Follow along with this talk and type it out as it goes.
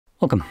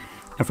Welcome.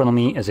 In front of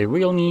me is a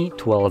Realme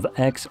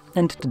 12x,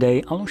 and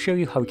today I'll show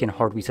you how you can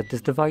hard reset this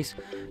device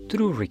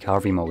through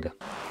recovery mode.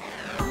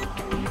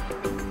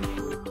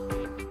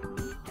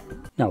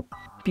 Now,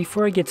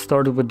 before I get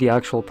started with the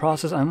actual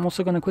process, I'm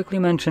also going to quickly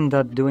mention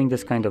that doing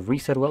this kind of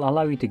reset will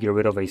allow you to get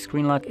rid of a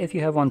screen lock if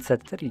you have one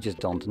set that you just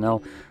don't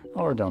know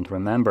or don't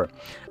remember.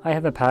 I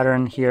have a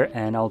pattern here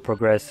and I'll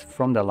progress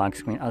from the lock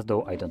screen as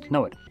though I don't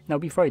know it. Now,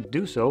 before I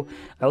do so,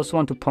 I also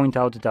want to point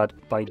out that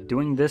by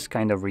doing this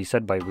kind of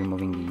reset, by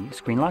removing the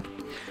screen lock,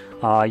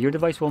 your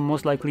device will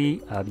most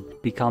likely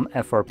become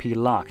FRP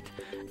locked.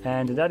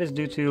 And that is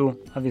due to,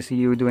 obviously,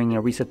 you doing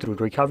a reset through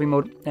recovery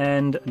mode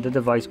and the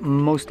device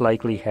most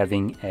likely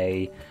having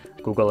a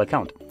Google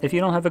account. If you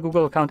don't have a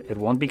Google account, it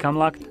won't become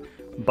locked.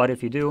 But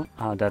if you do,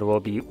 that will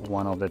be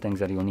one of the things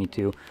that you'll need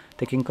to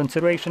take in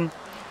consideration.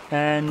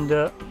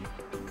 And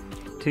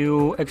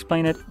to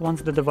explain it,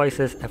 once the device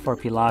is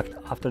FRP locked,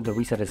 after the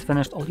reset is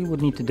finished, all you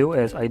would need to do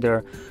is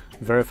either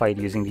verify it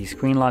using the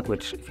screen lock,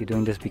 which if you're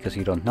doing this because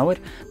you don't know it,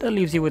 that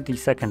leaves you with the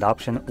second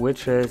option,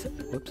 which is,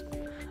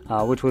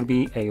 which would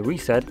be a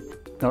reset,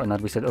 no,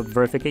 not reset, a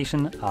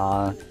verification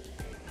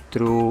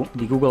through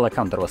the Google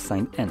account that was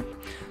signed in.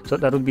 So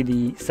that would be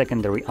the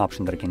secondary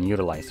option that I can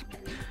utilize.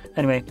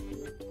 Anyway,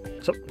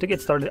 so to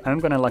get started, I'm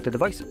going to lock the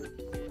device,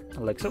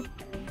 like so.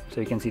 So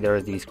you can see there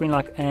is the screen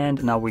lock,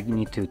 and now we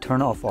need to turn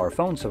off our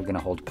phone. So we're going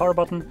to hold power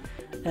button,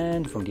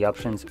 and from the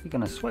options, we're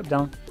going to swipe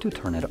down to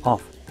turn it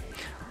off.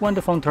 When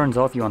the phone turns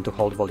off, you want to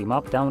hold volume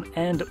up, down,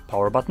 and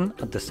power button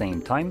at the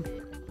same time.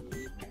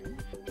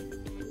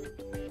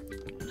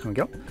 There we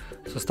go.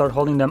 So start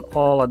holding them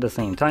all at the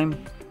same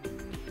time.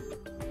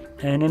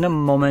 And in a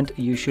moment,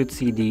 you should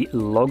see the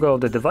logo of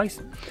the device.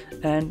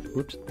 And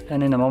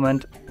in a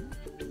moment,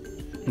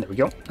 there we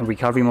go.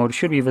 Recovery mode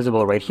should be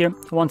visible right here.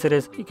 Once it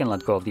is, you can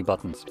let go of the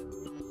buttons.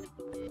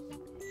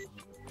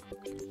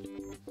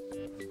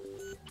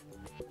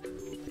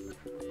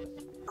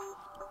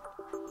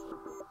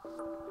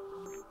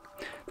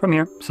 From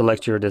here,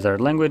 select your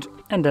desired language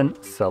and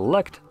then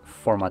select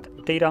Format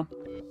Data.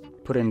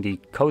 Put in the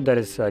code that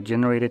is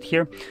generated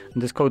here.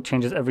 This code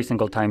changes every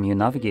single time you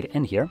navigate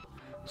in here.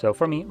 So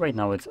for me, right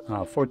now it's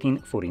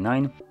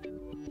 1449.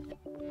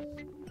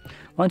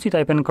 Once you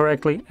type in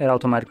correctly, it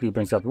automatically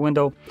brings up a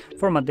window.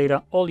 Format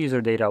data, all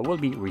user data will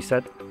be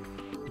reset.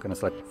 I'm going to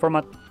select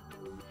Format.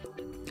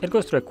 It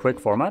goes through a quick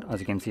format. As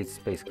you can see, it's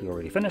basically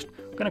already finished.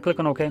 I'm going to click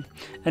on OK,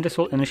 and this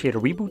will initiate a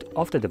reboot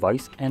of the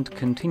device and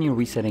continue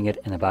resetting it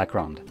in the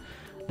background.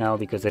 Now,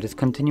 because it is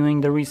continuing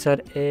the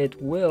reset,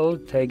 it will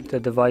take the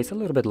device a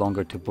little bit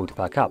longer to boot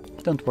back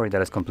up. Don't worry,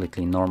 that is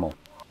completely normal.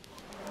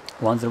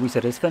 Once the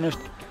reset is finished,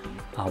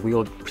 we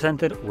will be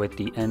presented with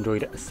the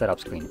Android setup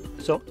screen.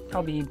 So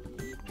I'll be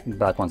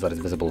back once that is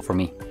visible for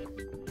me.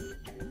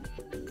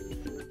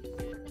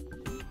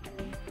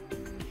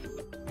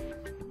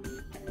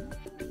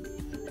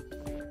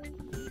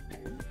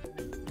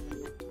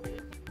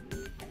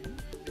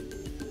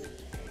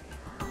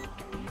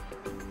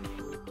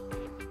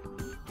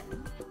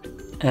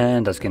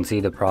 And as you can see,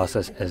 the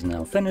process is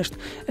now finished,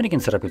 and you can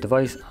set up your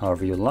device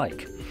however you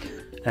like.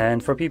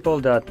 And for people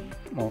that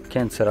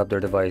can't set up their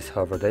device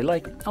however they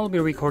like, I'll be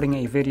recording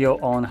a video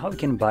on how you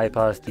can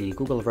bypass the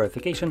Google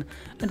verification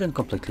and then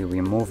completely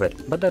remove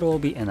it, but that will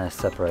be in a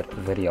separate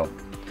video.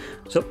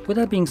 So with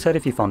that being said,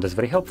 if you found this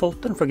very helpful,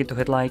 don't forget to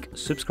hit like,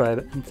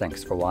 subscribe, and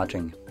thanks for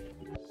watching.